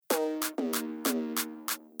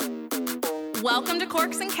Welcome to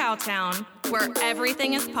Corks and Cowtown, where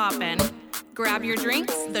everything is poppin'. Grab your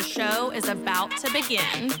drinks, the show is about to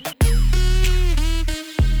begin.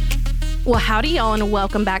 Well, howdy y'all, and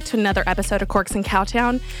welcome back to another episode of Corks and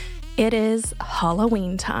Cowtown. It is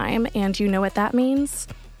Halloween time, and you know what that means?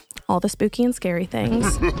 All the spooky and scary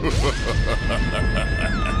things.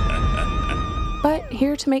 But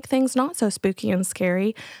here to make things not so spooky and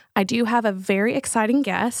scary, I do have a very exciting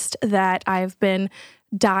guest that I've been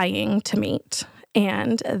dying to meet,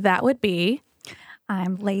 and that would be...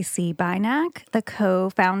 I'm Lacy Bynack, the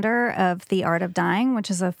co-founder of The Art of Dying,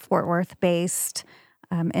 which is a Fort Worth-based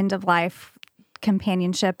end-of-life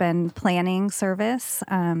companionship and planning service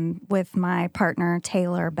with my partner,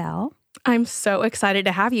 Taylor Bell. I'm so excited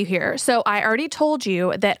to have you here. So I already told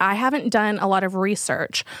you that I haven't done a lot of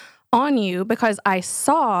research on you because I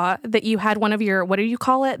saw that you had one of your, what do you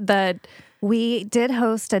call it? We did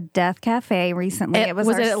host a death cafe recently. It was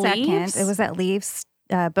our second. Leaves? It was at Leaves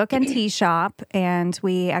Book and Tea Shop, and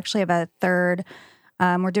we actually have a third.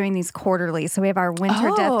 We're doing these quarterly, so we have our winter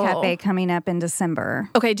death cafe coming up in December.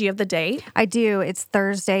 Okay, do you have the date? I do. It's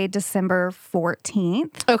Thursday, December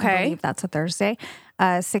 14th. Okay. I believe that's a Thursday.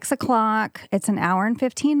 6 o'clock. It's an hour and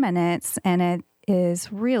 15 minutes, and it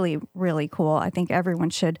is really, really cool. I think everyone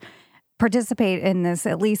should participate in this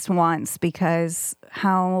at least once, because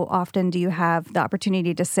how often do you have the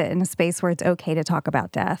opportunity to sit in a space where it's okay to talk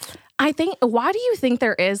about death? I think, why do you think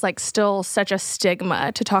there is still such a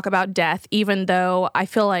stigma to talk about death, even though I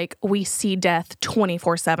feel like we see death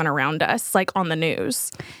 24/7 around us, on the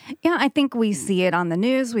news? Yeah, I think we see it on the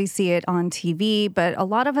news, we see it on TV, but a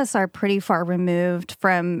lot of us are pretty far removed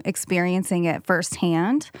from experiencing it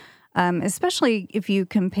firsthand. Especially if you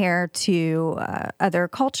compare to other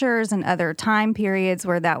cultures and other time periods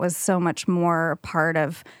where that was so much more part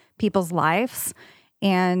of people's lives.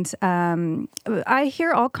 And I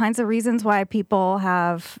hear all kinds of reasons why people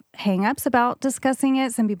have hang-ups about discussing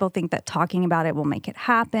it. Some people think that talking about it will make it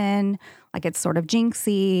happen, like it's sort of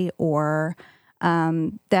jinxy, or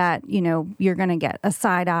that, you're going to get a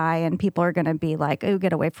side eye and people are going to be like, oh,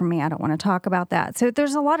 get away from me. I don't want to talk about that. So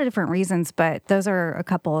there's a lot of different reasons, but those are a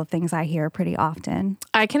couple of things I hear pretty often.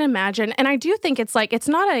 I can imagine. And I do think it's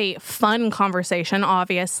not a fun conversation,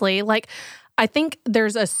 obviously. I think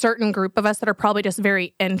there's a certain group of us that are probably just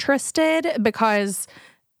very interested because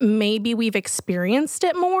maybe we've experienced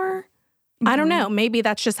it more. Mm-hmm. I don't know. Maybe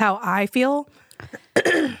that's just how I feel.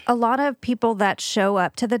 A lot of people that show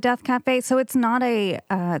up to the death cafe, so it's not a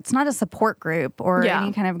support group or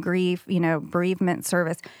any kind of bereavement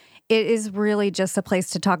service. It is really just a place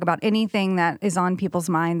to talk about anything that is on people's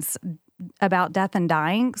minds about death and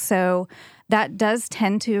dying. So that does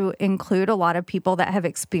tend to include a lot of people that have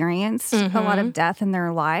experienced a lot of death in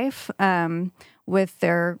their life, with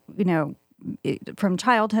their, from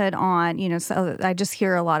childhood on, so I just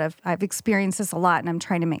hear I've experienced this a lot, and I'm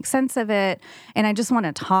trying to make sense of it, and I just want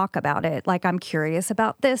to talk about it. I'm curious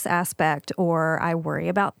about this aspect, or I worry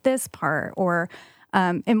about this part, or,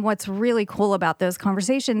 and what's really cool about those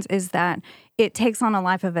conversations is that it takes on a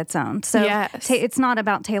life of its own. So it's not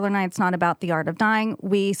about Taylor and I, it's not about The Art of Dying.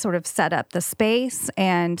 We sort of set up the space,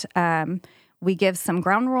 and we give some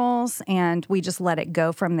ground rules, and we just let it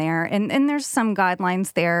go from there. And there's some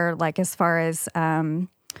guidelines there, as far as,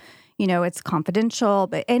 it's confidential,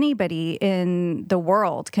 but anybody in the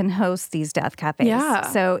world can host these death cafes. Yeah.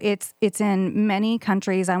 So it's in many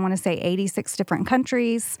countries. I want to say 86 different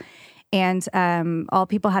countries. And all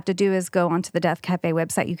people have to do is go onto the Death Cafe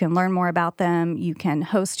website. You can learn more about them. You can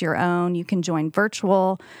host your own. You can join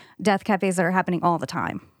virtual death cafes that are happening all the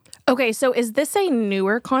time. Okay, so is this a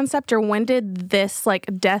newer concept, or when did this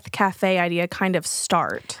death cafe idea kind of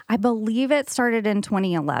start? I believe it started in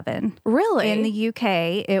 2011. Really? In the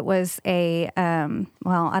UK, it was I don't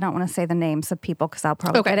want to say the names of people because I'll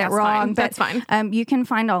probably get it wrong. That's fine. You can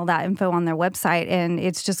find all that info on their website, and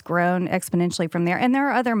it's just grown exponentially from there. And there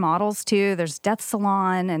are other models too. There's Death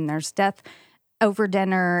Salon, and there's Death over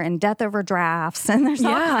dinner and death over drafts, and there's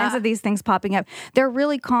all kinds of these things popping up. They're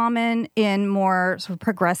really common in more sort of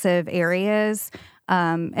progressive areas,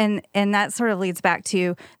 and that sort of leads back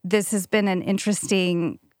to this has been an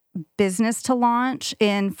interesting business to launch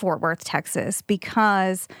in Fort Worth, Texas,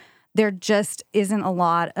 because there just isn't a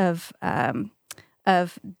lot of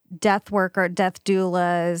death work or death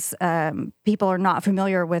doulas. People are not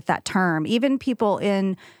familiar with that term. Even people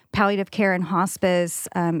in palliative care and hospice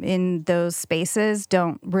in those spaces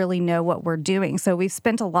don't really know what we're doing. So we've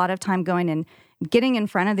spent a lot of time going and getting in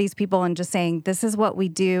front of these people and just saying, this is what we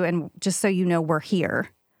do, and just so you know, we're here.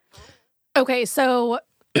 Okay, so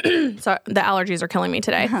So the allergies are killing me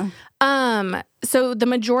today. So the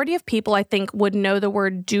majority of people, I think, would know the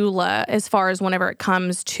word doula as far as whenever it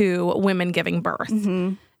comes to women giving birth.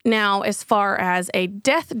 Mm-hmm. Now, as far as a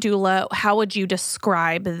death doula, how would you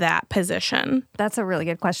describe that position? That's a really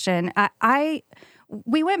good question.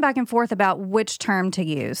 We went back and forth about which term to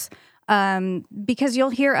use. Because you'll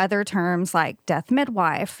hear other terms like death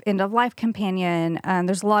midwife, end of life companion.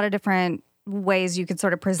 There's a lot of different ways you could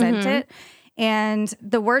sort of present it. And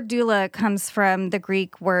the word doula comes from the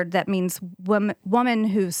Greek word that means woman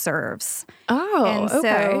who serves. Oh, and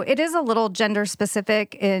okay. so it is a little gender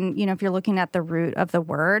specific in, if you're looking at the root of the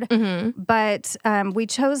word. But we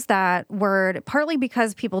chose that word partly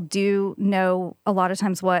because people do know a lot of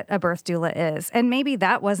times what a birth doula is. And maybe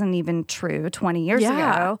that wasn't even true 20 years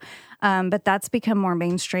ago. But that's become more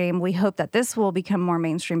mainstream. We hope that this will become more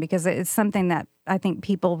mainstream because it's something that I think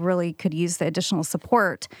people really could use the additional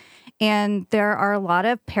support. And there are a lot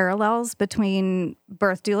of parallels between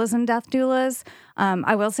birth doulas and death doulas.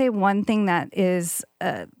 I will say one thing that is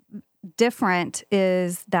different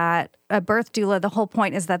is that a birth doula, the whole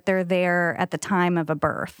point is that they're there at the time of a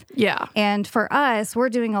birth. Yeah. And for us, we're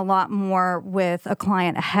doing a lot more with a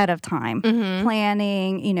client ahead of time,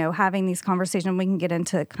 planning, having these conversations. We can get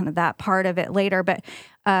into kind of that part of it later, but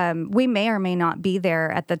we may or may not be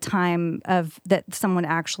there at the time of that someone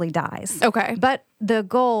actually dies. Okay. But the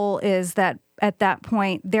goal is that at that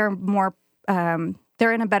point, they're more,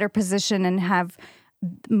 they're in a better position and have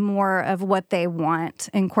more of what they want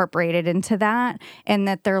incorporated into that, and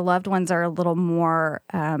that their loved ones are a little more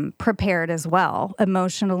prepared as well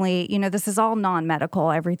emotionally. This is all non-medical,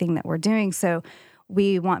 everything that we're doing. So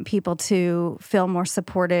we want people to feel more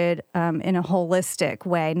supported in a holistic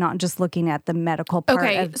way, not just looking at the medical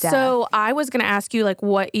part of death. So I was going to ask you,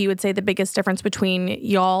 what you would say the biggest difference between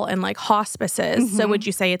y'all and, hospices. So would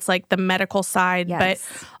you say it's, the medical side? Yes.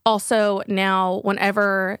 But also now,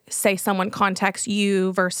 whenever, say, someone contacts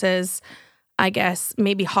you versus, I guess,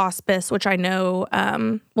 maybe hospice, which I know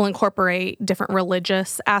will incorporate different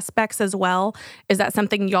religious aspects as well. Is that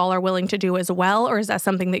something y'all are willing to do as well, or is that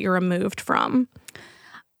something that you're removed from?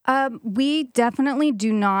 We definitely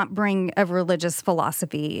do not bring a religious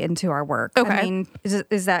philosophy into our work. Okay. I mean,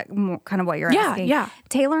 is that kind of what you're asking? Yeah.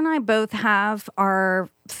 Taylor and I both have our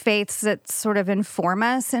faiths that sort of inform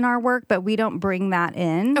us in our work, but we don't bring that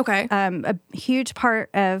in. Okay. A huge part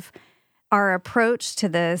of our approach to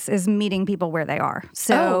this is meeting people where they are.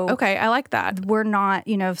 So, okay, I like that. We're not,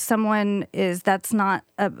 if someone that's not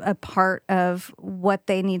a part of what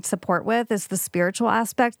they need support with is the spiritual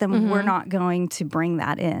aspect, then we're not going to bring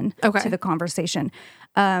that in to the conversation.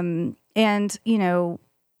 And,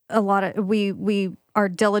 a lot of, we are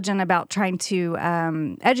diligent about trying to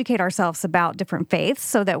educate ourselves about different faiths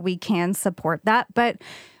so that we can support that. But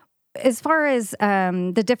as far as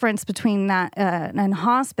the difference between that and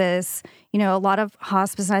hospice, a lot of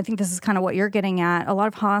hospice, and I think this is kind of what you're getting at, a lot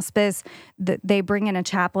of hospice, they bring in a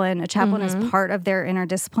chaplain. A chaplain is part of their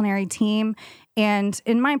interdisciplinary team. And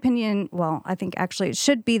in my opinion, well, I think actually it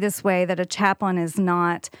should be this way, that a chaplain is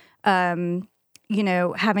not having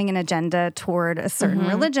an agenda toward a certain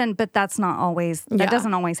religion, but that's not always, that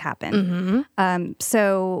doesn't always happen.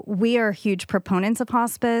 So we are huge proponents of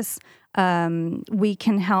hospice. We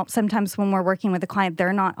can help sometimes when we're working with a client,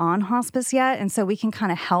 they're not on hospice yet. And so we can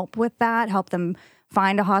kind of help with that, help them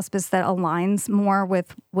find a hospice that aligns more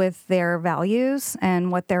with their values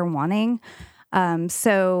and what they're wanting.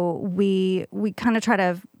 So we kind of try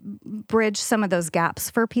to bridge some of those gaps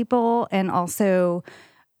for people, and also,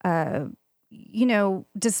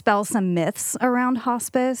 dispel some myths around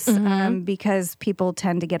hospice, because people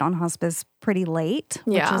tend to get on hospice pretty late,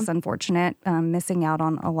 which is unfortunate, missing out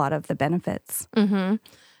on a lot of the benefits.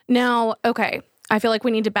 Now, okay, I feel like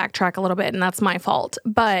we need to backtrack a little bit, and that's my fault.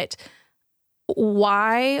 But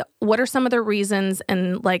what are some of the reasons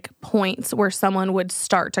and points where someone would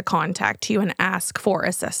start to contact you and ask for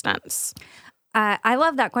assistance? I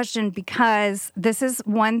love that question, because this is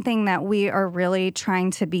one thing that we are really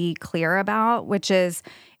trying to be clear about, which is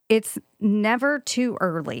it's never too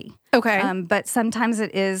early. Okay. But sometimes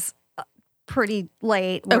it is pretty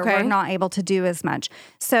late where we're not able to do as much.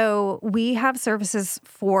 So we have services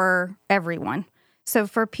for everyone. So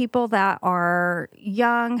for people that are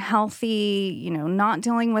young, healthy, not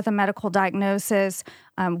dealing with a medical diagnosis,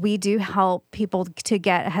 we do help people to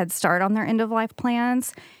get a head start on their end-of-life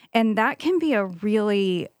plans. And that can be a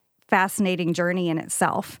really fascinating journey in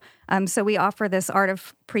itself. So we offer this art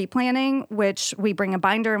of pre-planning, which we bring a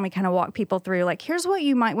binder and we kind of walk people through, here's what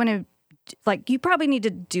you might want to like, you probably need to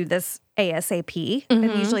do this ASAP.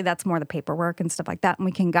 And usually that's more the paperwork and stuff like that. And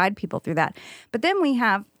we can guide people through that. But then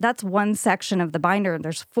that's one section of the binder.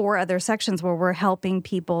 There's 4 other sections where we're helping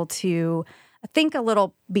people to think a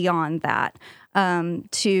little beyond that,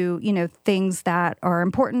 to, things that are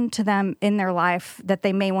important to them in their life that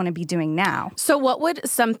they may want to be doing now. So what would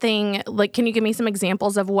something, like, can you give me some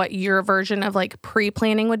examples of what your version of, like,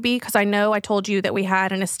 pre-planning would be? Because I know I told you that we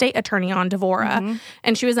had an estate attorney on, Devora,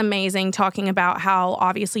 and she was amazing, talking about how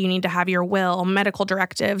obviously you need to have your will, medical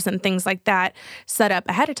directives, and things like that set up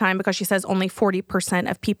ahead of time, because she says only 40%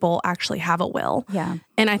 of people actually have a will. Yeah.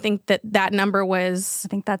 And I think that number was... I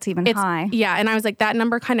think that's even high. Yeah, and I was like, that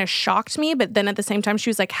number kind of shocked me, but then at the same time,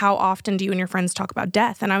 she was like, how often do you and your friends talk about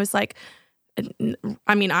death? And I was like,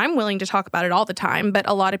 I mean, I'm willing to talk about it all the time, but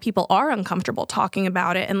a lot of people are uncomfortable talking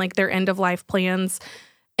about it and, like, their end-of-life plans.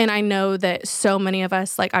 And I know that so many of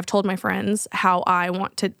us, like, I've told my friends how I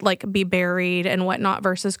want to, like, be buried and whatnot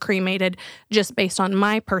versus cremated, just based on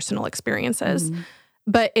my personal experiences.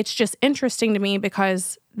 But it's just interesting to me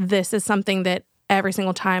because this is something that every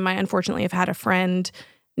single time I unfortunately have had a friend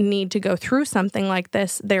need to go through something like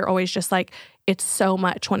this, they're always just like, it's so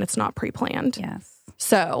much when it's not pre-planned. Yes.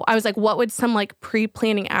 So I was like, what would some, like,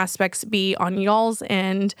 pre-planning aspects be on y'all's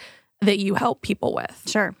end that you help people with?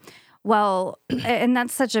 Sure. Well, and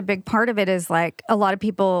that's such a big part of it, is like a lot of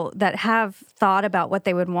people that have thought about what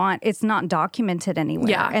they would want, it's not documented anywhere.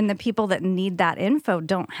 Yeah. And the people that need that info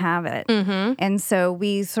don't have it. And so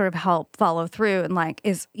we sort of help follow through and, like,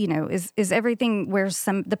 is everything where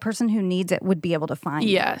the person who needs it would be able to find it.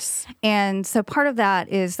 Yes. And so part of that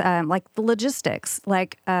is like the logistics.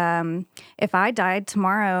 Like, if I died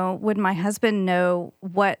tomorrow, would my husband know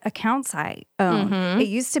what accounts I own? It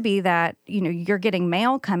used to be that, you're getting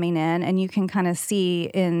mail coming in and you can kind of see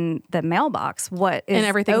in the mailbox what is, and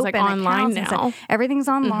everything's open, like online now. Everything's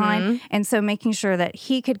online. And so making sure that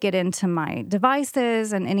he could get into my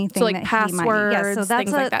devices and anything, so, like, that passwords, he might. So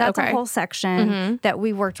that's that's a whole section that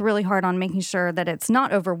we worked really hard on making sure that it's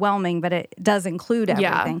not overwhelming, but it does include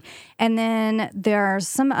everything. And then there are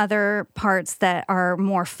some other parts that are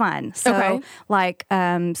more fun. So like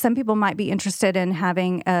some people might be interested in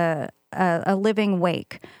having a living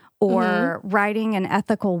wake, or writing an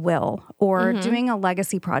ethical will, or doing a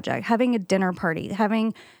legacy project, having a dinner party,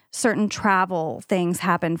 having certain travel things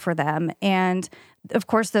happen for them. And of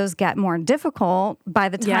course, those get more difficult by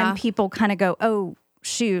the time people kind of go, oh,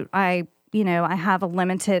 shoot, I have a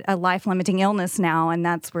life-limiting illness now, and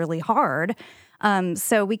that's really hard.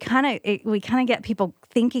 So we kind of get people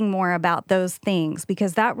thinking more about those things,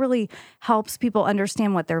 because that really helps people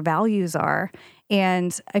understand what their values are.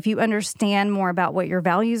 And if you understand more about what your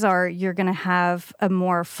values are, you're going to have a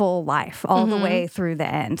more full life all the way through the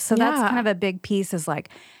end. So that's kind of a big piece, is like,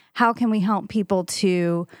 how can we help people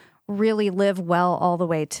to really live well all the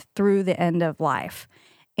way through the end of life?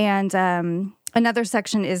 And another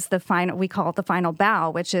section is we call it the final bow,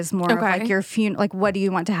 which is more of like your funeral, like, what do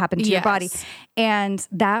you want to happen to your body? And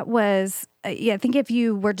that was, I think if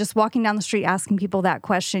you were just walking down the street asking people that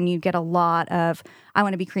question, you'd get a lot of, I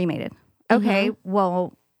want to be cremated. Okay,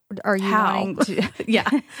 well, are you wanting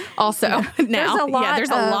to? Also, now, there's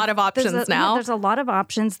a lot of options now. There's a lot of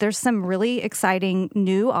options. There's some really exciting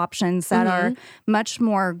new options that are much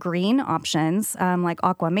more green options, like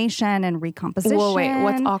aquamation and recomposition. Well, wait,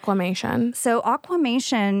 what's aquamation? So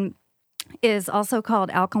aquamation is also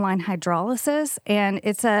called alkaline hydrolysis, and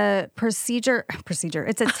it's a procedure.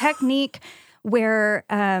 It's a technique where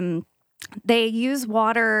they use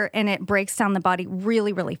water and it breaks down the body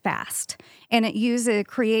really, really fast. And it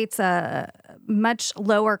creates a much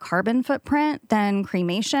lower carbon footprint than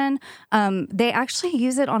cremation. They actually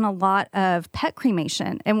use it on a lot of pet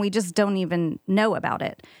cremation, and we just don't even know about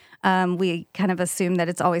it. We kind of assume that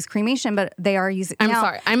it's always cremation, but they are using... I'm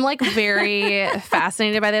sorry. I'm, like, very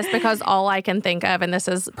fascinated by this, because all I can think of, and this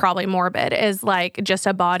is probably morbid, is, like, just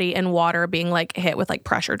a body in water being, like, hit with, like,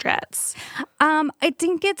 pressure jets. I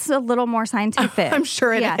think it's a little more scientific. I'm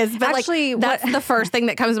sure it is. But, actually, like, that's the first thing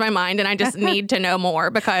that comes to my mind, and I just need to know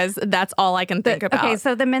more, because that's all I can think about. Okay,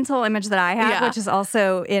 so the mental image that I have, which is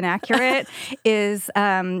also inaccurate, is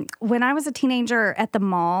when I was a teenager at the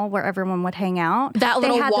mall where everyone would hang out. That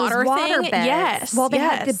little water thing? Beds. Yes. Well, they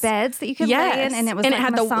had the beds that you could lay in, and it was like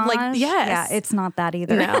had massage. Yeah, it's not that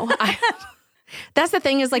either. No. That's the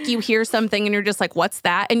thing, is, like, you hear something and you're just like, what's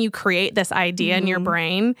that? And you create this idea in your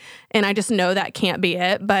brain. And I just know that can't be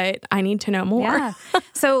it, but I need to know more. Yeah.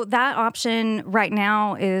 So that option right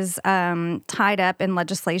now is tied up in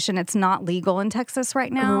legislation. It's not legal in Texas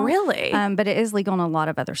right now. Really? But it is legal in a lot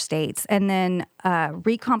of other states. And then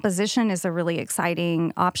recomposition is a really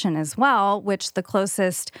exciting option as well, which the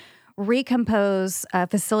closest Recompose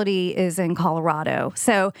facility is in Colorado.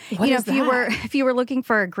 So, if you were looking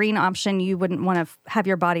for a green option, you wouldn't want to have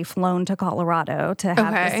your body flown to Colorado to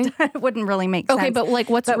have this. It wouldn't really make sense. Okay, but like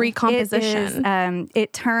what's recomposition?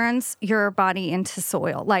 It turns your body into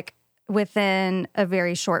soil, like within a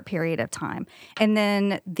very short period of time. And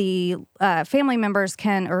then the family members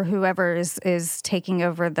can, or whoever is taking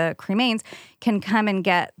over the cremains, can come and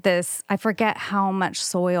get this. I forget how much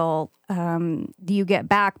soil you get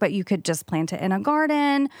back, but you could just plant it in a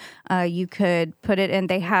garden. You could put it in.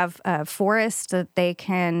 They have forests that they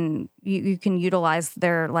can, you can utilize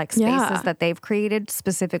their like spaces that they've created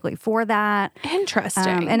specifically for that.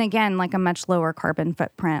 Interesting. And again, like a much lower carbon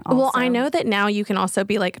footprint also. Well, I know that now you can also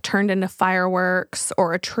be like turned into fireworks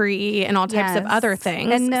or a tree and all types of other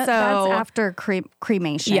things. And that's after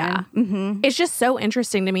cremation. Yeah. Mm-hmm. It's just so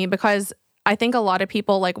interesting to me because I think a lot of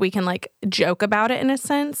people, like, we can like joke about it in a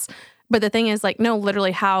sense. But the thing is, like, no,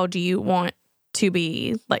 literally, how do you want to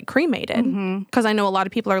be like cremated? Because I know a lot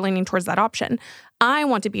of people are leaning towards that option. I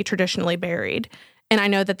want to be traditionally buried. And I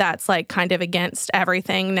know that that's like kind of against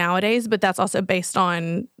everything nowadays, but that's also based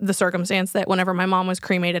on the circumstance that whenever my mom was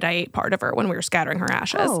cremated, I ate part of her when we were scattering her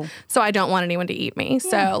ashes. So I don't want anyone to eat me.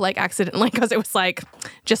 So like accidentally, because it was like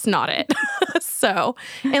just not it. So,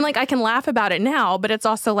 and like I can laugh about it now, but it's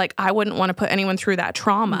also like I wouldn't want to put anyone through that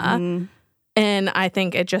trauma. And I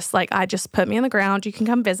think it just like, I just put me on the ground. You can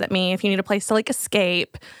come visit me if you need a place to like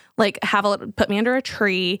escape, like put me under a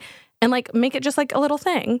tree and like make it just like a little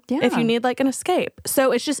thing if you need like an escape.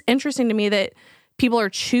 So it's just interesting to me that people are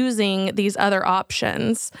choosing these other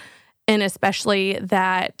options. And especially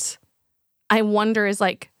that I wonder is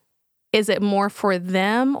it more for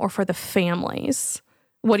them or for the families?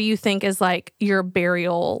 What do you think is like your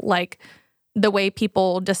burial, like the way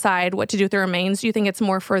people decide what to do with their remains? Do you think it's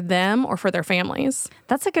more for them or for their families?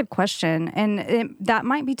 That's a good question. And that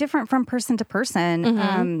might be different from person to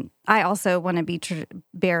person. I also want to be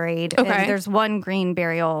buried. Okay. And there's one green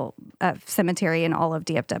burial cemetery in all of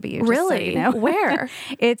DFW. Really? So you know. Where?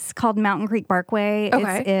 It's called Mountain Creek Parkway.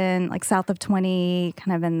 Okay. It's in like south of 20,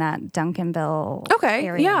 kind of in that Duncanville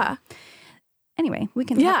area. Yeah. Anyway, we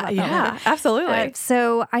can talk about that later. Absolutely.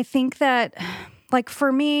 So I think that, like,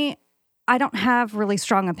 for me, I don't have really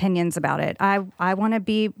strong opinions about it. I want to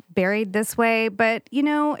be buried this way. But, you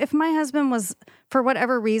know, if my husband was, for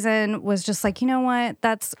whatever reason, was just like, you know what,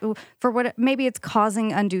 that's for what, maybe it's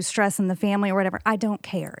causing undue stress in the family or whatever, I don't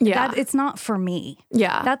care. Yeah. It's not for me.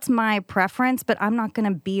 Yeah. That's my preference, but I'm not going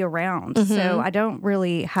to be around. So I don't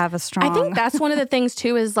really have a strong. I think that's one of the things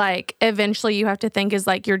too, is like, eventually you have to think is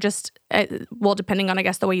like, you're just, well, depending on, I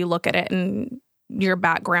guess, the way you look at it and your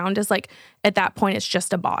background is like, at that point, it's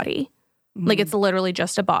just a body. Like, it's literally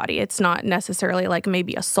just a body. It's not necessarily like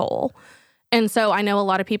maybe a soul. And so I know a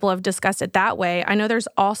lot of people have discussed it that way. I know there's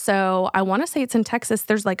also, I want to say it's in Texas,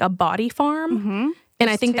 there's like a body farm. And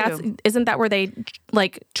I think isn't that where they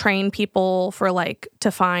like train people for like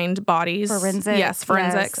to find bodies? Forensics. Yes,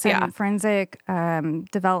 forensics. Yes, forensic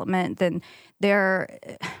development. Then Taylor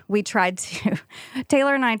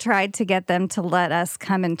and I tried to get them to let us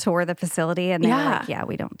come and tour the facility. And they were like, yeah,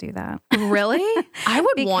 we don't do that. Really? I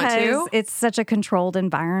would want to. It's such a controlled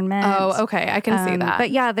environment. Oh, okay. I can see that.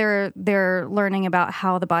 But yeah, they're learning about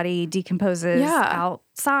how the body decomposes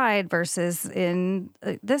outside versus in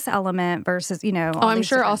this element versus, you know. I'm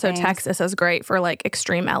sure also things. Texas is great for like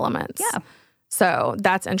extreme elements. Yeah. So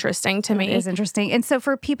that's interesting to me. It is interesting. And so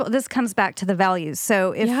for people, this comes back to the values.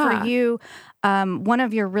 So if for you, one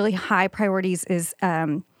of your really high priorities is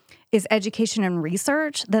education and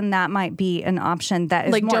research, then that might be an option that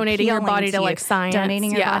is like more donating your body to like science.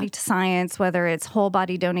 Donating your body to science, whether it's whole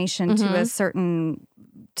body donation to a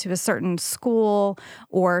certain school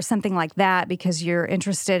or something like that, because you're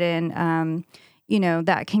interested in, you know,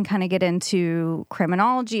 that can kind of get into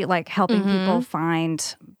criminology, like helping people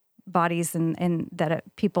find bodies and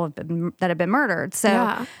people that have been murdered.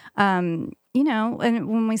 So, you know, and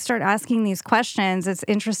when we start asking these questions, it's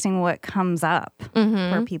interesting what comes up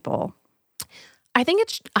for people. I think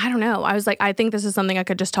I don't know. I was like, I think this is something I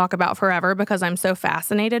could just talk about forever because I'm so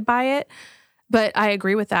fascinated by it. But I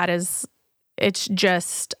agree with that. It's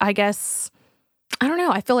just, I guess, I don't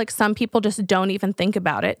know. I feel like some people just don't even think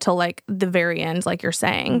about it till like the very end, like you're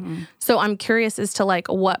saying. So I'm curious as to like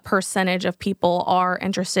what percentage of people are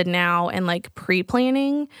interested now in like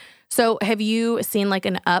pre-planning. So have you seen like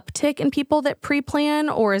an uptick in people that pre-plan,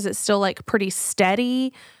 or is it still like pretty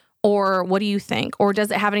steady? Or what do you think? Or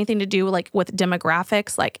does it have anything to do like with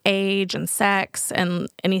demographics, like age and sex and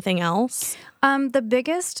anything else? The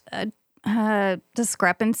biggest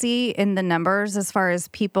discrepancy in the numbers as far as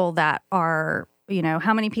people that are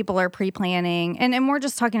how many people are pre-planning. And we're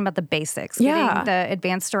just talking about the basics, Yeah. getting the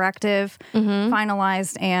advance directive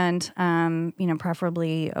finalized and,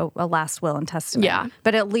 preferably a last will and testament. Yeah.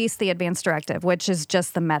 But at least the advance directive, which is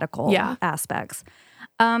just the medical aspects.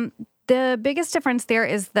 The biggest difference there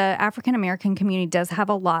is the African American community does have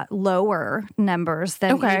a lot lower numbers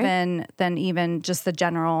than even just the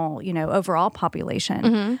general, overall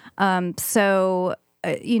population. So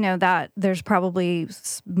that there's probably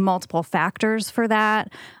multiple factors for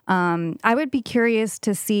that. I would be curious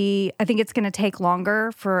to see. I think it's going to take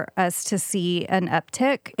longer for us to see an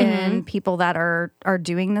uptick in people that are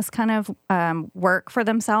doing this kind of work for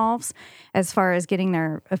themselves, as far as getting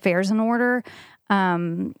their affairs in order.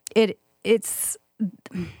 It's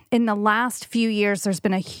in the last few years, there's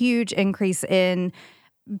been a huge increase in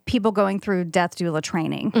people going through death doula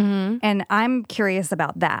training. And I'm curious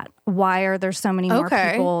about that. Why are there so many more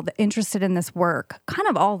people interested in this work kind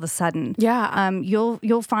of all of a sudden? Yeah.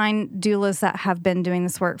 You'll find doulas that have been doing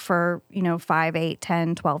this work for, 5, 8,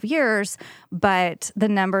 10, 12 years, but the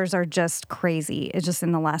numbers are just crazy. It's just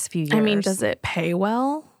in the last few years. I mean, does it pay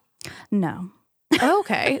well? No.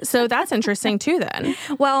 Okay. So that's interesting too then.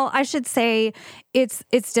 Well, I should say it's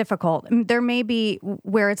difficult. There may be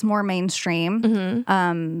where it's more mainstream.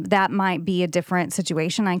 That might be a different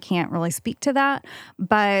situation. I can't really speak to that.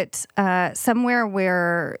 But somewhere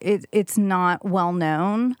where it's not well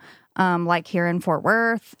known, like here in Fort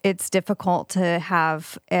Worth, it's difficult to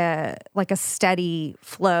have a steady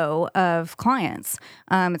flow of clients.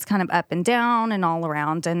 It's kind of up and down and all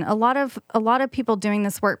around, and a lot of people doing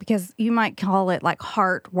this work, because you might call it like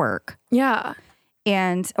heart work. Yeah.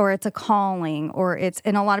 Or it's a calling,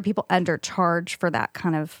 and a lot of people undercharge for that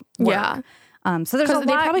kind of work. Yeah. So there's a lot.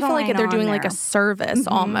 They probably feel like they're doing there. like a service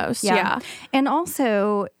almost. Yeah. And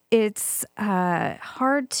also, it's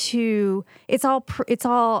hard to. It's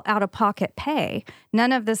all out of pocket pay.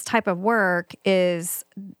 None of this type of work is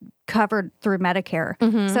covered through Medicare.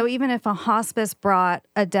 So even if a hospice brought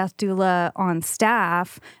a death doula on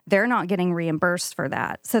staff, they're not getting reimbursed for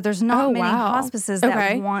that. So there's not many hospices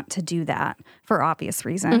that want to do that for obvious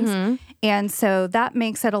reasons. And so that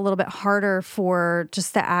makes it a little bit harder for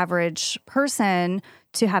just the average person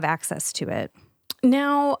to have access to it.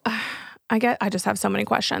 Now, I just have so many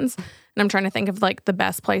questions, and I'm trying to think of like the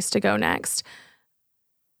best place to go next.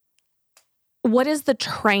 What is the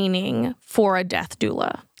training for a death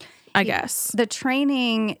doula? I guess the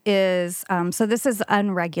training is so this is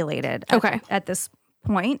unregulated at this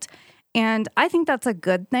point. And I think that's a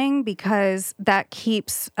good thing, because that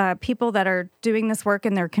keeps people that are doing this work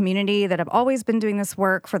in their community, that have always been doing this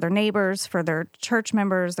work for their neighbors, for their church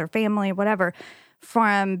members, their family, whatever,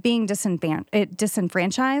 from being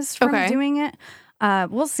disenfranchised from doing it.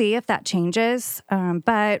 We'll see if that changes.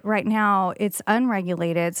 But right now it's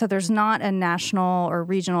unregulated. So there's not a national or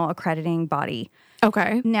regional accrediting body.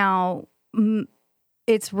 Okay. Now,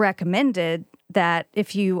 it's recommended that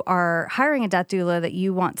if you are hiring a death doula, that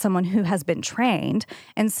you want someone who has been trained.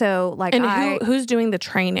 And so, who's doing the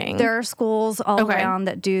training? There are schools all around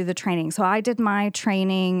that do the training. So I did my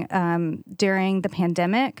training during the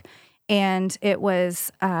pandemic, and it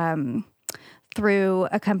was through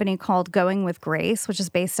a company called Going with Grace, which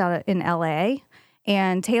is based out in LA.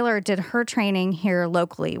 And Taylor did her training here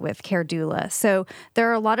locally with Care Doula. So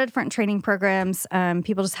there are a lot of different training programs.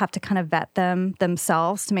 People just have to kind of vet them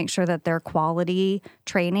themselves to make sure that they're quality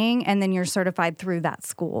training, and then you're certified through that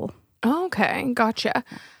school. Okay, gotcha.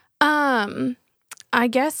 I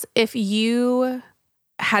guess if you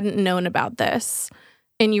hadn't known about this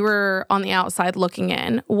and you were on the outside looking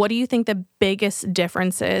in, what do you think the biggest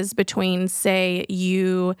difference is between, say,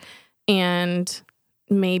 you and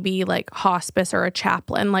maybe like hospice or a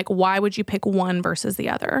chaplain? Like, why would you pick one versus the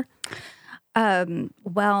other?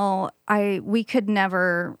 Well, we could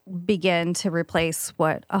never begin to replace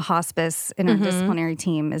what a hospice interdisciplinary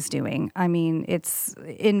team is doing. I mean, it's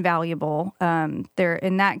invaluable. There,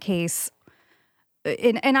 in that case,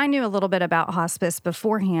 and I knew a little bit about hospice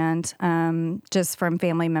beforehand, just from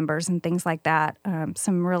family members and things like that.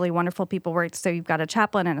 Some really wonderful people work. So you've got a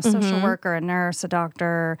chaplain and a social worker, a nurse, a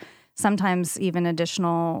doctor, sometimes even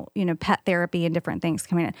additional, pet therapy and different things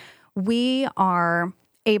coming in. We are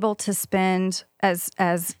able to spend, as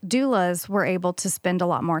doulas, we're able to spend a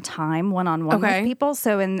lot more time one-on-one with people.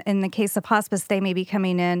 So in the case of hospice, they may be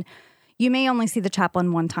coming in, you may only see the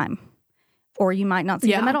chaplain one time, or you might not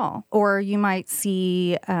see them at all, or you might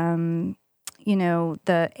see,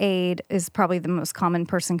 the aide is probably the most common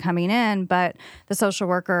person coming in, but the social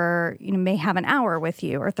worker, may have an hour with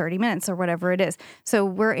you or 30 minutes or whatever it is. So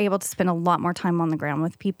we're able to spend a lot more time on the ground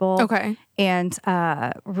with people. Okay. And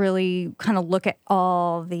really kind of look at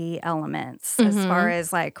all the elements as far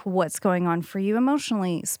as like what's going on for you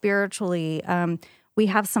emotionally, spiritually. We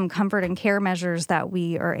have some comfort and care measures that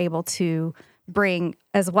we are able to bring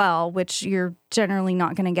as well, which you're generally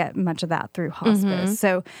not going to get much of that through hospice.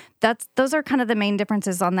 So those are kind of the main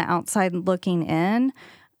differences on the outside looking in.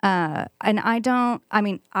 And I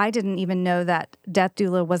didn't even know that death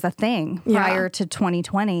doula was a thing prior to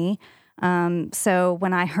 2020. So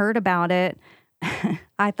when I heard about it,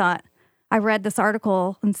 I thought, I read this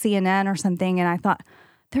article on CNN or something, and I thought,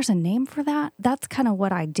 there's a name for that? That's kind of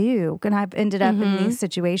what I do. And I've ended up in these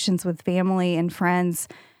situations with family and friends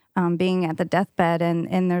being at the deathbed,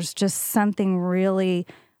 and there's just something really,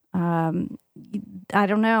 I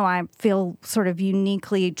don't know, I feel sort of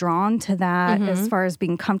uniquely drawn to that as far as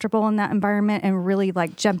being comfortable in that environment and really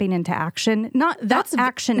like jumping into action. Not that's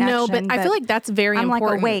action. No, but I feel like that's very important.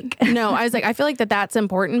 I'm like awake. No, I was like, I feel like that's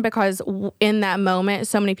important because in that moment,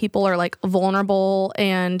 so many people are like vulnerable,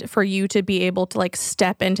 and for you to be able to like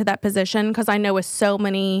step into that position, because I know with so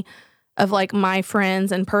many of like my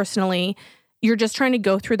friends and personally, you're just trying to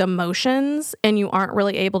go through the motions and you aren't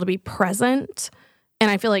really able to be present.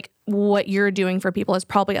 And I feel like what you're doing for people is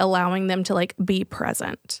probably allowing them to like be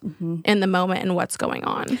present in the moment and what's going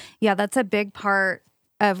on. Yeah, that's a big part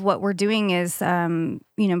of what we're doing is,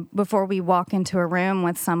 before we walk into a room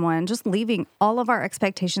with someone, just leaving all of our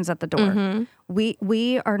expectations at the door.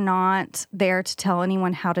 We are not there to tell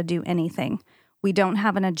anyone how to do anything. We don't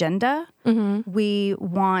have an agenda. We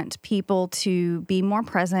want people to be more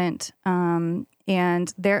present.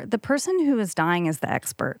 And the person who is dying is the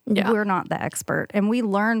expert. Yeah. We're not the expert. And we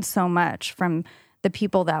learn so much from the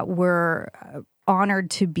people that we're honored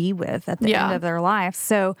to be with at the end of their life.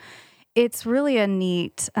 So it's really a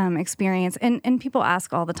neat experience. And people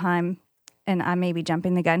ask all the time, and I may be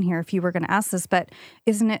jumping the gun here if you were going to ask this, but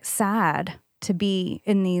isn't it sad to be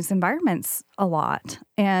in these environments a lot?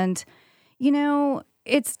 And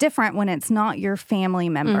it's different when it's not your family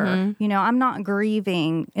member. I'm not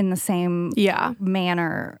grieving in the same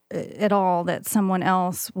manner at all that someone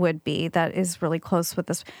else would be that is really close with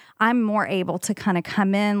this. I'm more able to kind of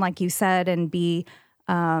come in, like you said, and be,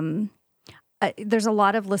 there's a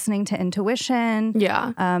lot of listening to intuition.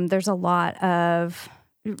 Yeah. There's a lot of...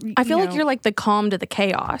 I feel like you're like the calm to the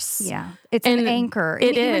chaos. Yeah. It's an anchor.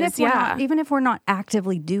 Even if we're not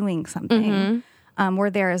actively doing something...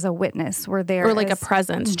 we're there as a witness. We're there or like a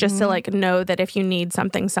presence, just to like know that if you need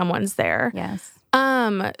something, someone's there. Yes.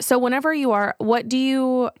 So whenever you are,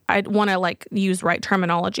 I want to like use right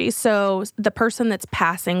terminology. So the person that's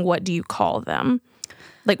passing, what do you call them?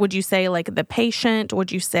 Like, would you say like the patient?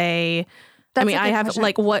 Would you say... That's I have question.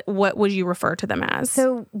 Like what would you refer to them as?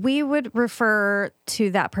 So we would refer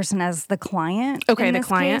to that person as the client. Okay, the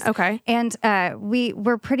client. Case. Okay. And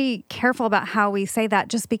we're pretty careful about how we say that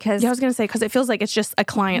just because... Yeah, I was going to say, because it feels like it's just a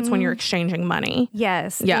client when you're exchanging money.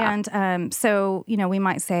 Yes. Yeah. And so, we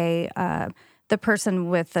might say... the person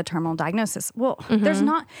with the terminal diagnosis. Well, there's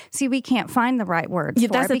not... See, we can't find the right words. Yeah,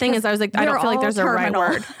 that's the thing is, I was like, I don't feel like there's terminal. a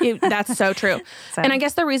right word. That's so true. And I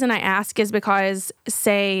guess the reason I ask is because,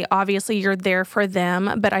 say, obviously you're there for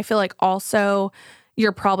them, but I feel like also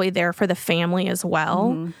you're probably there for the family as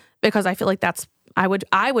well, because I feel like that's... I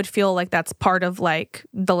would feel like that's part of like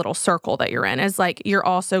the little circle that you're in, is like you're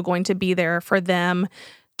also going to be there for them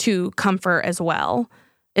to comfort as well.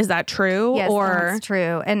 Is that true? Yes, that's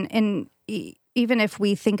true. And even if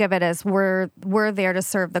we think of it as we're there to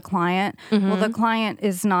serve the client, well, the client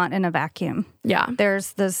is not in a vacuum. Yeah.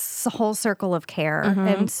 There's this whole circle of care.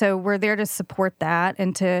 And so we're there to support that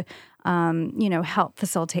and to, help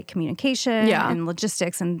facilitate communication and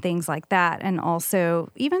logistics and things like that. And also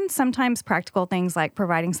even sometimes practical things like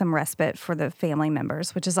providing some respite for the family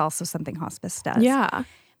members, which is also something hospice does. Yeah.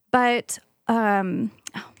 But,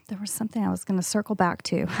 there was something I was going to circle back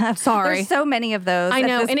to. Sorry. There's so many of those I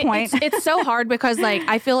know, at this and point. It's so hard because, like,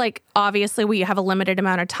 I feel like obviously we have a limited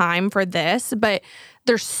amount of time for this, but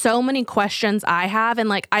there's so many questions I have, and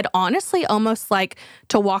like I'd honestly almost like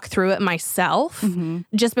to walk through it myself,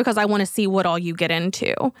 just because I want to see what all you get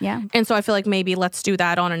into. Yeah. And so I feel like maybe let's do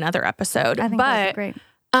that on another episode. I think that'd be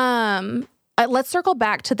great. Let's circle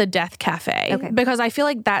back to the Death Cafe, because I feel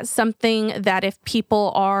like that's something that if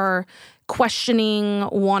people are questioning,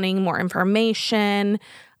 wanting more information,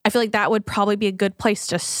 I feel like that would probably be a good place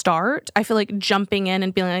to start. I feel like jumping in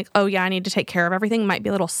and being like, oh yeah, I need to take care of everything might be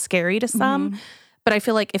a little scary to some. But I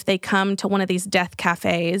feel like if they come to one of these death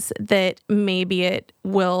cafes, that maybe it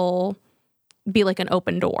will be like an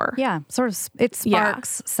open door. Yeah, sort of. It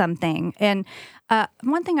sparks something. And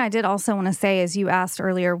one thing I did also want to say is you asked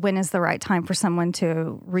earlier, when is the right time for someone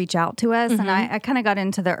to reach out to us? And I kind of got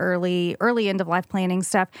into the early end of life planning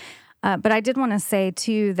stuff. But I did want to say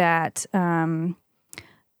too that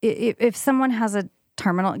if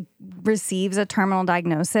someone receives a terminal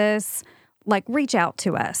diagnosis, like reach out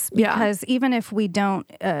to us, because even if we don't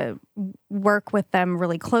work with them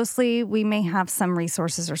really closely, we may have some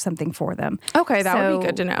resources or something for them. Okay, that would be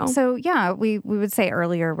good to know. So yeah, we would say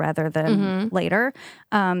earlier rather than later.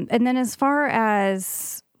 And then as far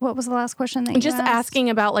as, what was the last question that you just asked? Asking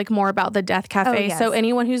about like more about the Death Cafe. Oh, yes. So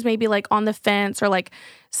anyone who's maybe like on the fence or like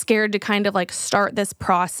scared to kind of like start this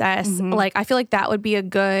process, like I feel like that would be a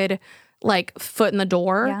good like foot in the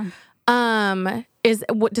door. Yeah.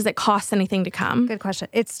 Does it cost anything to come? Good question.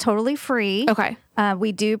 It's totally free. Okay.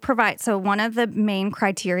 We do provide, so one of the main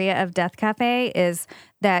criteria of Death Cafe is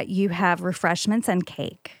that you have refreshments and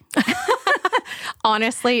cake.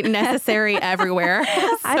 Honestly, necessary everywhere.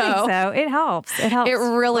 I think so. It helps. It helps. It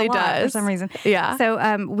really does. For some reason. Yeah.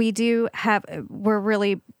 So we do have, we're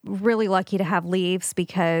really, really lucky to have Leaves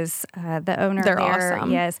because the owner They're there,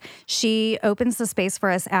 awesome. yes, she opens the space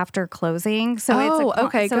for us after closing. So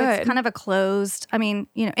okay, so good. it's kind of a closed, I mean,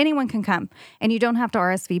 anyone can come and you don't have to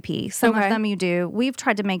RSVP. Some of them you do. We've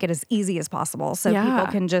tried to make it as easy as possible so people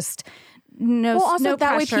can just also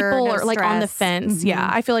that way people are like on the fence. Yeah,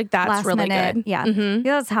 I feel like that's last really minute, good. Yeah. Yeah,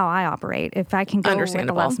 that's how I operate. If I can go with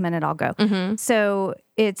the last minute, I'll go. So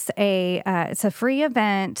it's a free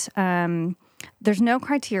event. There's no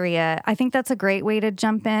criteria. I think that's a great way to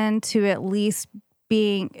jump in to at least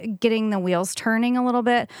getting the wheels turning a little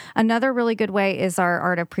bit. Another really good way is our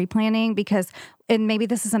art of pre-planning, because, and maybe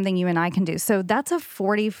this is something you and I can do. So that's a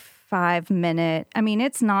 45-minute, I mean,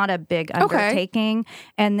 it's not a big undertaking.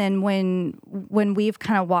 And then when we've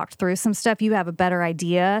kind of walked through some stuff, you have a better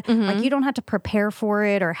idea. Like you don't have to prepare for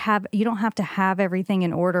it or you don't have to have everything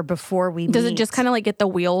in order before we meet. Does it just kind of like get the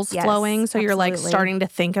wheels flowing? So you're like starting to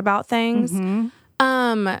think about things?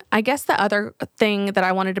 I guess the other thing that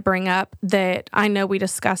I wanted to bring up that I know we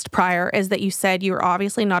discussed prior is that you said you are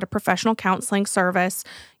obviously not a professional counseling service.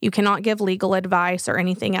 You cannot give legal advice or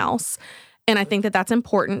anything else. And I think that that's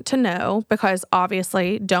important to know, because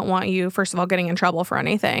obviously don't want you, first of all, getting in trouble for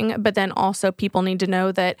anything. But then also people need to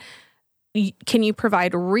know that can you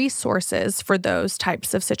provide resources for those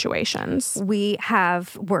types of situations? We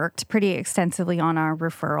have worked pretty extensively on our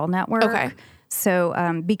referral network. Okay.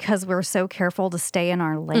 So because we're so careful to stay in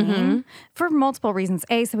our lane for multiple reasons.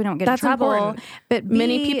 A, so we don't get in trouble. Important. But B,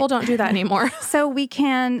 many people don't do that anymore. So we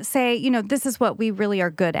can say, this is what we really are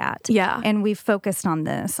good at. Yeah. And we've focused on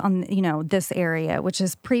this, this area, which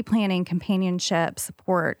is pre-planning, companionship,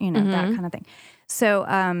 support, that kind of thing. So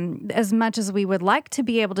as much as we would like to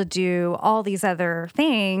be able to do all these other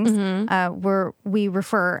things, we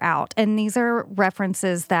refer out. And these are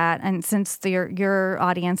references that, and since your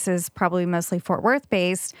audience is probably mostly Fort Worth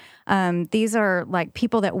based, these are like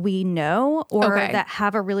people that we know or that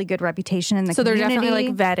have a really good reputation in the community. So they're definitely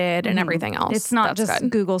like vetted and everything else. It's not just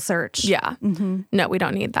good. Google search. Yeah. No, we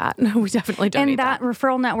don't need that. We definitely don't need that. And that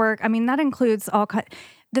referral network, I mean, that includes all kinds.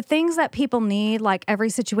 The things that people need, like every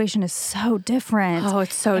situation is so different. Oh,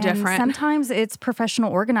 it's so different. Sometimes it's professional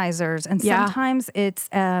organizers, and sometimes it's,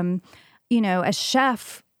 a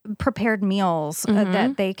chef prepared meals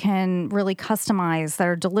that they can really customize that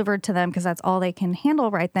are delivered to them because that's all they can handle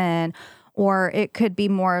right then. Or it could be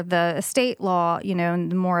more of the estate law,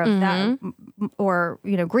 and more of that, or,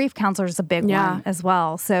 grief counselor is a big one as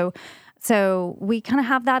well. So we kind of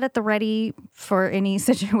have that at the ready for any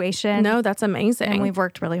situation. No, that's amazing. And we've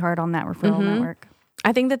worked really hard on that referral network.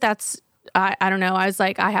 I think that's, I don't know. I was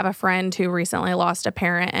like, I have a friend who recently lost a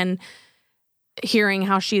parent, and hearing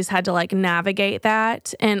how she's had to like navigate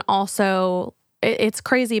that. And also it's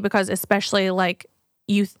crazy because especially like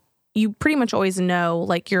you pretty much always know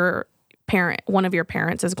like one of your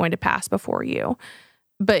parents is going to pass before you,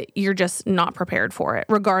 but you're just not prepared for it,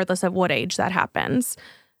 regardless of what age that happens.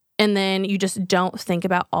 And then you just don't think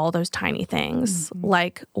about all those tiny things,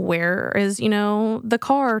 like where is, the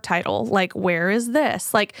car title? Like, where is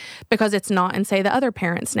this? Like, because it's not in, say, the other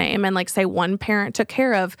parent's name. And like, say one parent took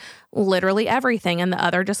care of literally everything and the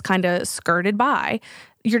other just kind of skirted by.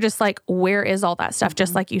 You're just like, where is all that stuff?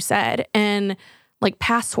 Just like you said. And like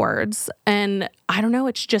passwords. And I don't know,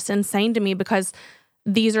 it's just insane to me because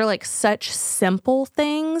these are like such simple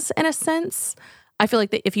things in a sense. I feel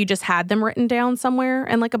like that if you just had them written down somewhere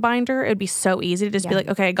in like a binder, it'd be so easy to just be like,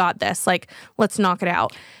 okay, I got this. Like, let's knock it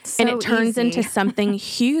out. So and it turns easy. into something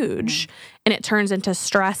huge and it turns into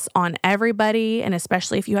stress on everybody. And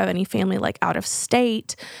especially if you have any family like out of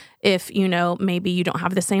state, If, maybe you don't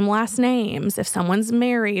have the same last names, if someone's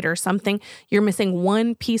married or something, you're missing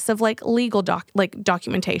one piece of like legal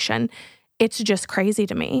documentation. It's just crazy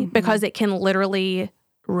to me because it can literally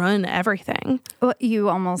run everything. Well, you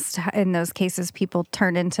almost, in those cases, people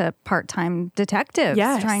turn into part-time detectives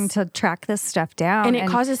trying to track this stuff down. And it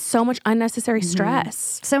causes so much unnecessary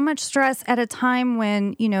stress. So much stress at a time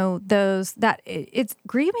when, it's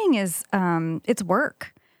grieving is, it's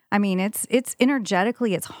work. I mean, it's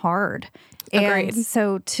energetically, it's hard. Agreed. And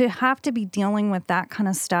so to have to be dealing with that kind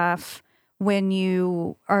of stuff when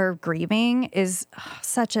you are grieving is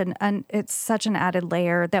such an added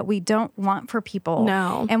layer that we don't want for people.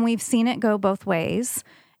 No. And we've seen it go both ways.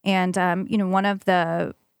 And, one of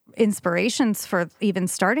the inspirations for even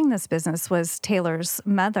starting this business was Taylor's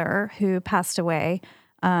mother, who passed away.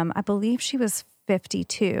 I believe she was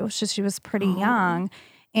 52. So she was pretty young.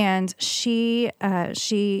 And she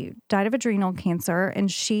died of adrenal cancer,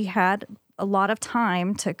 and she had a lot of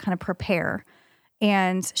time to kind of prepare.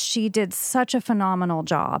 And she did such a phenomenal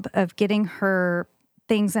job of getting her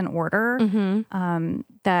things in order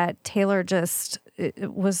that Taylor just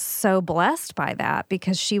was so blessed by that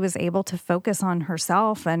because she was able to focus on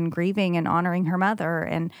herself and grieving and honoring her mother,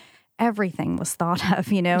 and everything was thought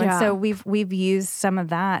of, Yeah. And so we've used some of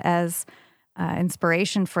that as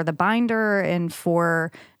inspiration for the binder and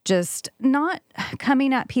for just not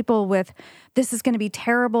coming at people with, this is going to be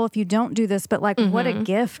terrible if you don't do this, but like what a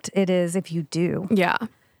gift it is if you do. Yeah.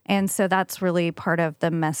 And so that's really part of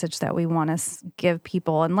the message that we want to give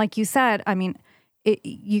people. And like you said, I mean,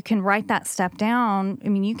 you can write that step down. I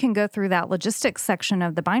mean, you can go through that logistics section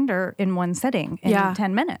of the binder in one sitting in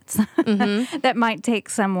 10 minutes. That might take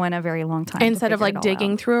someone a very long time. Instead of like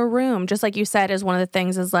digging through a room, just like you said, is one of the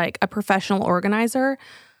things is like a professional organizer.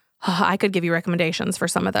 I could give you recommendations for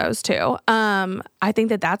some of those too. I think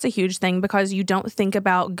that that's a huge thing because you don't think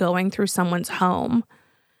about going through someone's home.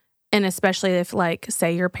 And especially if like,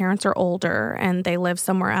 say your parents are older and they live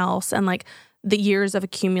somewhere else and like the years of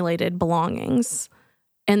accumulated belongings.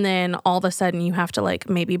 And then all of a sudden you have to like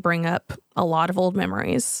maybe bring up a lot of old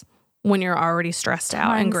memories when you're already stressed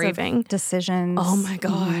out and grieving. Decisions. Oh my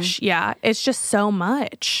gosh. Yeah. It's just so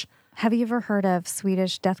much. Have you ever heard of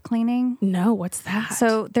Swedish death cleaning? No, what's that?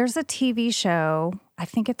 So there's a TV show, I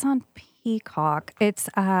think it's on Peacock. It's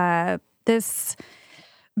this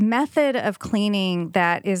method of cleaning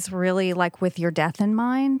that is really like with your death in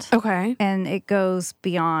mind. Okay. And it goes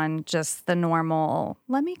beyond just the normal,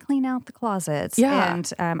 let me clean out the closets. Yeah.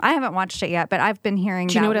 And I haven't watched it yet, but I've been hearing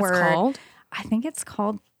that word. Do you know what it's called? I think it's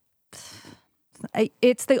called...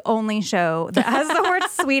 It's the only show that has the word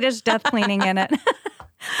Swedish death cleaning in it.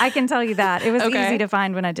 I can tell you that. It was easy to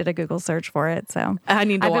find when I did a Google search for it. So I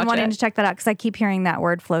need to watch it. I've been wanting to check that out because I keep hearing that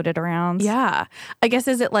word floated around. Yeah. I guess,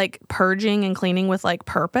 is it like purging and cleaning with like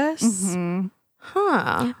purpose? Mm-hmm.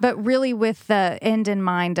 Huh. But really with the end in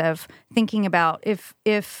mind of thinking about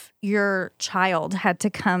if your child had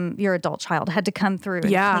to come, your adult child had to come through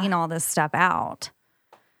and clean all this stuff out.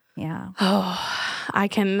 Yeah. Oh,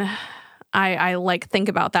 I like think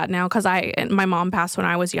about that now because my mom passed when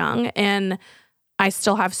I was young and I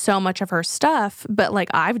still have so much of her stuff, but like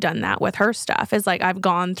I've done that with her stuff. It's like I've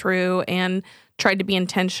gone through and tried to be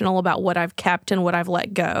intentional about what I've kept and what I've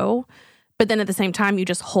let go. But then at the same time, you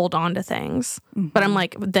just hold on to things. Mm-hmm. But I'm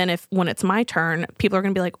like, then when it's my turn, people are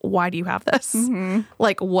going to be like, why do you have this? Mm-hmm.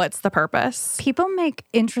 Like, what's the purpose? People make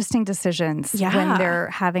interesting decisions when they're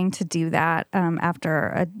having to do that after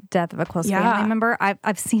a death of a close family member.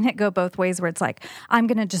 I've seen it go both ways where it's like, I'm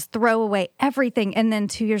going to just throw away everything. And then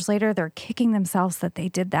 2 years later, they're kicking themselves that they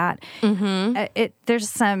did that. Mm-hmm. There's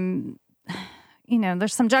some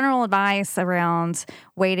general advice around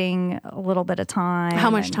waiting a little bit of time. How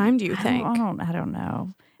much time do you think? I don't know.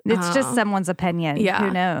 It's just someone's opinion. Yeah.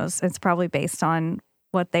 Who knows? It's probably based on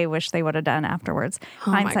what they wish they would have done afterwards.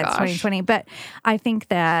 Hindsight's 2020. But I think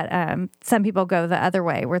that some people go the other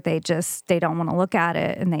way where they don't want to look at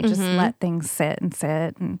it and they just let things sit.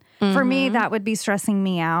 And for me, that would be stressing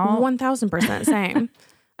me out. 1,000% same.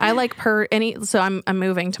 I like so I'm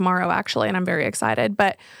moving tomorrow actually, and I'm very excited.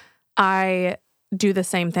 But I do the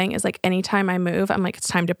same thing. Is like anytime I move, I'm like, it's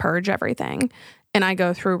time to purge everything. And I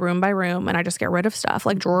go through room by room and I just get rid of stuff,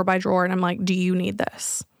 like drawer by drawer. And I'm like, do you need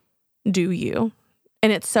this? Do you?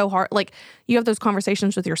 And it's so hard. Like you have those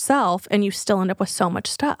conversations with yourself and you still end up with so much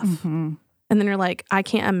stuff. Mm-hmm. And then you're like, I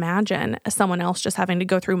can't imagine someone else just having to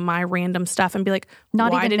go through my random stuff and be like,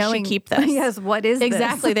 why did she keep this? Yes, what is this?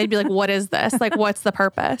 Exactly. They'd be like, what is this? Like, what's the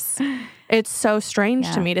purpose? It's so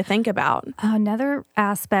strange to me to think about. Another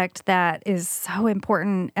aspect that is so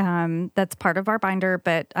important, that's part of our binder,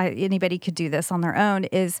 but anybody could do this on their own,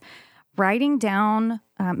 is writing down,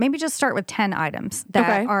 maybe just start with 10 items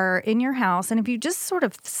that are in your house. And if you just sort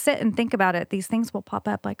of sit and think about it, these things will pop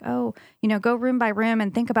up like, oh, go room by room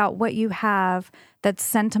and think about what you have that's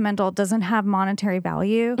sentimental, doesn't have monetary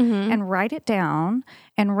value, and write it down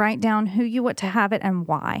and write down who you want to have it and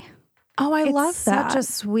why. Oh, I love that. Such a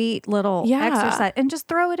sweet little exercise. And just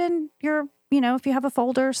throw it in your, if you have a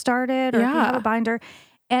folder, start it, or if you have a binder.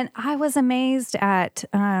 And I was amazed at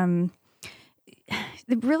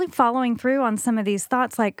really following through on some of these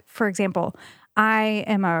thoughts. Like, for example, I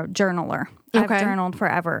am a journaler. I've journaled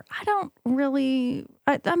forever.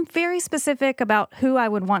 I'm very specific about who I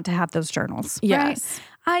would want to have those journals. Yes. Right?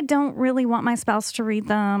 I don't really want my spouse to read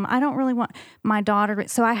them. I don't really want my daughter.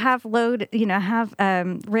 So I have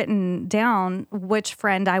written down which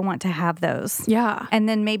friend I want to have those. Yeah. And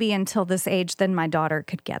then maybe until this age, then my daughter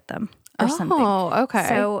could get them or something. Oh, okay.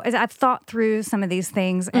 So I've thought through some of these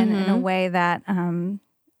things in a way that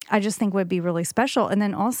I just think would be really special. And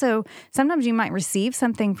then also, sometimes you might receive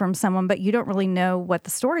something from someone, but you don't really know what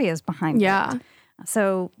the story is behind it.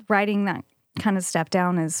 So writing that kind of stuff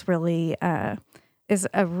down is really is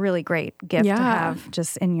a really great gift to have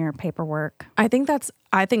just in your paperwork. I think that's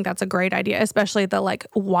a great idea, especially the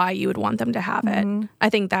why you would want them to have it. I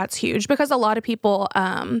think that's huge because a lot of people,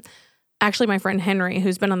 actually my friend Henry,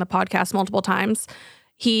 who's been on the podcast multiple times,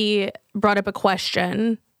 he brought up a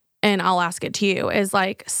question, and I'll ask it to you, is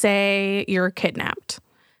say you're kidnapped,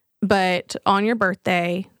 but on your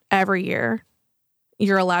birthday every year,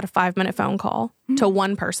 you're allowed a 5-minute phone call to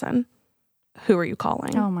one person. Who are you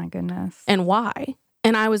calling? Oh my goodness. And why?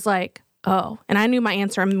 And I was like, oh, and I knew my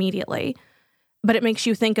answer immediately, but it makes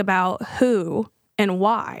you think about who and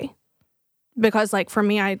why. Because for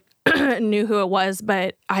me, I knew who it was,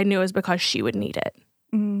 but I knew it was because she would need it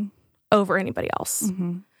over anybody else.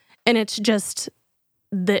 And it's just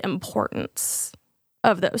the importance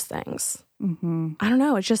of those things. I don't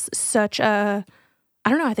know. It's just such a... I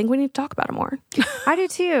don't know. I think we need to talk about it more. I do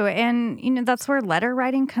too. And, that's where letter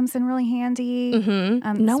writing comes in really handy.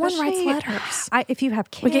 No one writes letters. If you have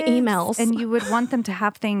kids. We get emails. And you would want them to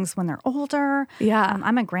have things when they're older. Yeah.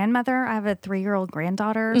 I'm a grandmother. I have a 3-year-old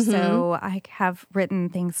granddaughter. So I have written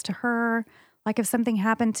things to her. If something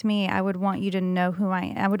happened to me, I would want you to know who I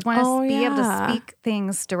am. I would want to be able to speak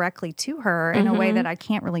things directly to her in a way that I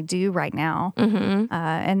can't really do right now.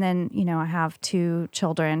 And then, I have 2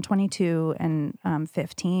 children, 22 and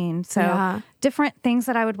 15. So different things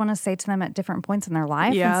that I would want to say to them at different points in their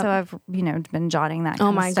life. And so I've, been jotting that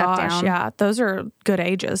kind of stuff down. Yeah. Those are good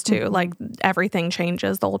ages too. Everything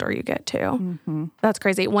changes the older you get too. That's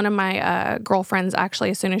crazy. One of my girlfriends,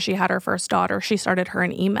 actually, as soon as she had her first daughter, she started her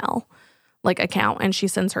an email account, and she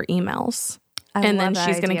sends her emails. And then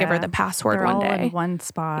she's going to give her the password They're one all day. In one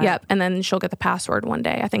spot. Yep. And then she'll get the password one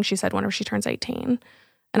day. I think she said whenever she turns 18.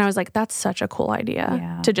 And I was like, that's such a cool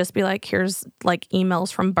idea to just be here's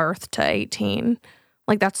emails from birth to 18.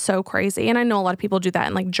 That's so crazy. And I know a lot of people do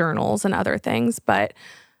that in journals and other things, but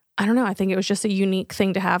I don't know. I think it was just a unique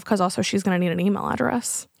thing to have because also she's going to need an email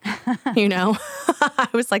address. I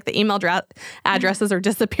was the email addresses are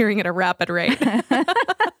disappearing at a rapid rate.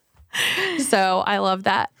 So I love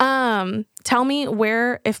that. Tell me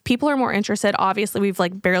if people are more interested, obviously we've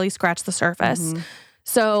barely scratched the surface.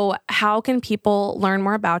 So how can people learn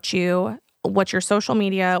more about you? What's your social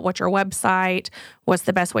media? What's your website? What's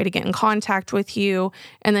the best way to get in contact with you?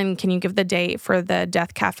 And then can you give the date for the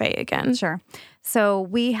Death Cafe again? Sure. So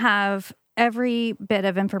we have every bit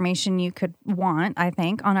of information you could want, I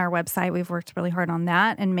think, on our website. We've worked really hard on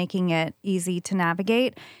that and making it easy to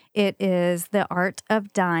navigate. It is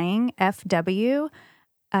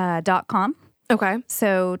theartofdyingfw.com. Okay.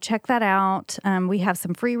 So check that out. We have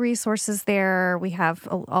some free resources there. We have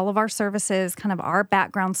all of our services, kind of our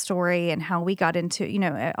background story and how we got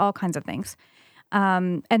into, all kinds of things.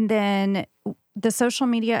 And then the social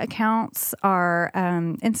media accounts are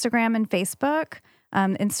Instagram and Facebook.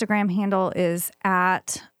 Instagram handle is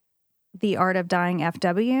at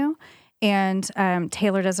theartofdyingfw. And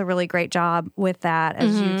Taylor does a really great job with that,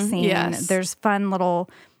 as you've seen. Yes. There's fun little,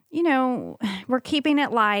 we're keeping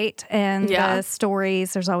it light. And the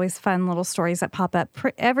stories, there's always fun little stories that pop up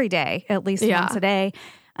every day, at least once a day.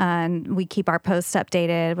 And we keep our posts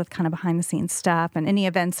updated with kind of behind the scenes stuff and any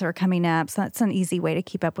events that are coming up. So that's an easy way to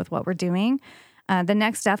keep up with what we're doing. The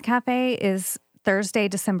next Death Cafe is Thursday,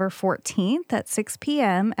 December 14th at 6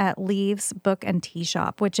 p.m. at Leaves Book and Tea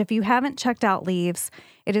Shop, which if you haven't checked out Leaves,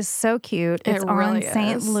 it is so cute. It's really on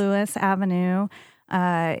St. Louis Avenue.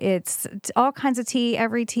 It's all kinds of tea,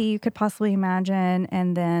 every tea you could possibly imagine.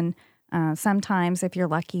 And then Sometimes, if you're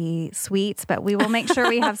lucky, sweets, but we will make sure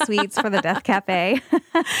we have sweets for the Death Cafe.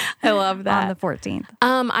 I love that. On the 14th.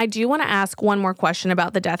 I do want to ask one more question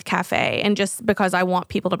about the Death Cafe, and just because I want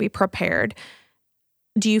people to be prepared.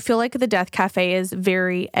 Do you feel like the Death Cafe is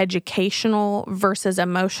very educational versus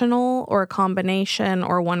emotional, or a combination,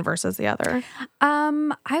 or one versus the other?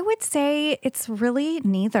 I would say it's really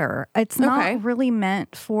neither. It's not really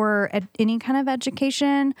meant for any kind of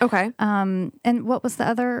education. Okay. And what was the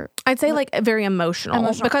other? I'd say like very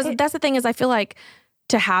emotional. Because that's the thing is I feel like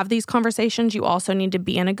to have these conversations, you also need to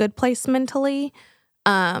be in a good place mentally.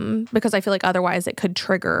 Because I feel like otherwise it could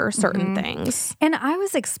trigger certain things. And I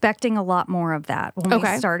was expecting a lot more of that when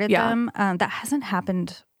we started them. That hasn't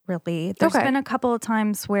happened really. There's been a couple of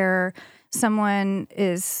times where someone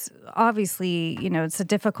is obviously, it's a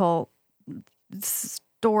difficult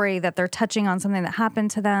story that they're touching on something that happened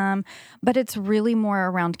to them, but it's really more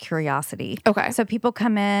around curiosity. Okay. So people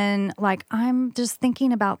come in like, I'm just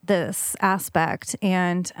thinking about this aspect,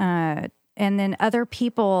 and then other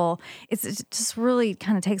people, it just really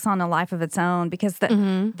kind of takes on a life of its own, because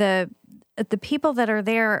the people that are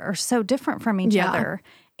there are so different from each other.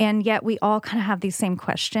 And yet we all kind of have these same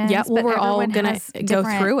questions. Yeah, well, we're all going to go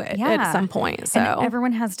through it at some point. So and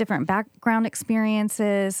everyone has different background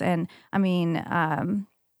experiences. And I mean,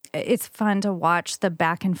 it's fun to watch the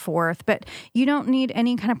back and forth, but you don't need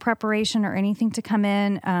any kind of preparation or anything to come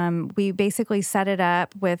in. We basically set it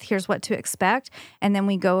up with here's what to expect. And then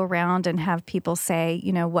we go around and have people say,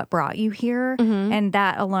 what brought you here? And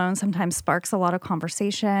that alone sometimes sparks a lot of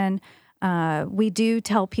conversation. We do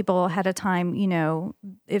tell people ahead of time,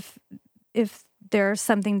 if there's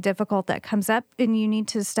something difficult that comes up and you need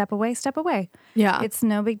to step away. Yeah. It's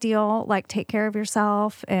no big deal. Like, take care of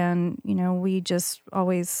yourself. And, we just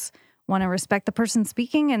always want to respect the person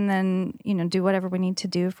speaking, and then, do whatever we need to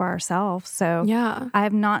do for ourselves. So yeah, I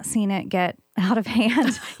have not seen it get out of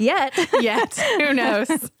hand yet. Who knows?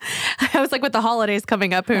 I was like, with the holidays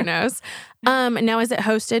coming up, who knows? Now, is it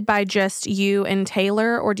hosted by just you and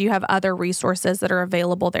Taylor, or do you have other resources that are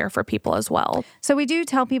available there for people as well? So we do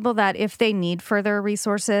tell people that if they need further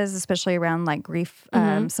resources, especially around like grief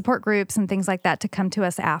support groups and things like that, to come to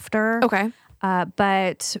us after. Okay.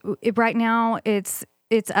 But right now it's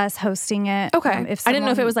us hosting it. Okay. I didn't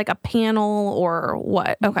know if it was like a panel or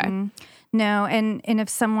what. Okay. No, and if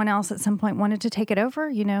someone else at some point wanted to take it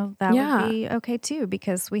over, that would be okay too,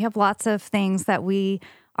 because we have lots of things that we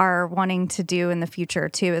are wanting to do in the future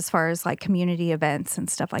too, as far as like community events and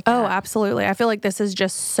stuff like that. Oh, absolutely. I feel like this is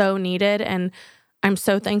just so needed, and I'm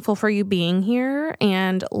so thankful for you being here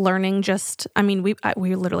and learning.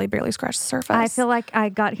 We literally barely scratched the surface. I feel like I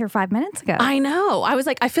got here 5 minutes ago. I know. I was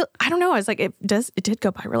like, I don't know. I was like, it did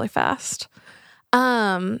go by really fast.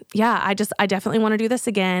 I definitely want to do this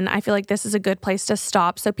again. I feel like this is a good place to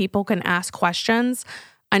stop so people can ask questions.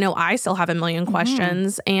 I know I still have a million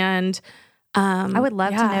questions, and I would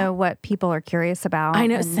love to know what people are curious about. I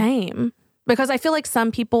know, same. Because I feel like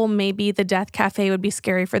some people, maybe the Death Cafe would be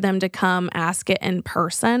scary for them to come ask it in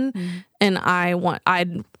person. And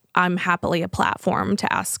I'm happily a platform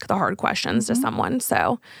to ask the hard questions to someone.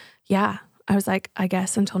 So yeah, I was like, I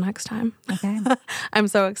guess until next time. Okay. I'm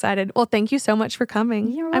so excited. Well, thank you so much for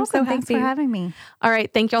coming. You're welcome. I'm so happy. Thanks for having me. All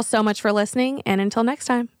right. Thank y'all so much for listening. And until next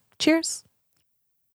time, cheers.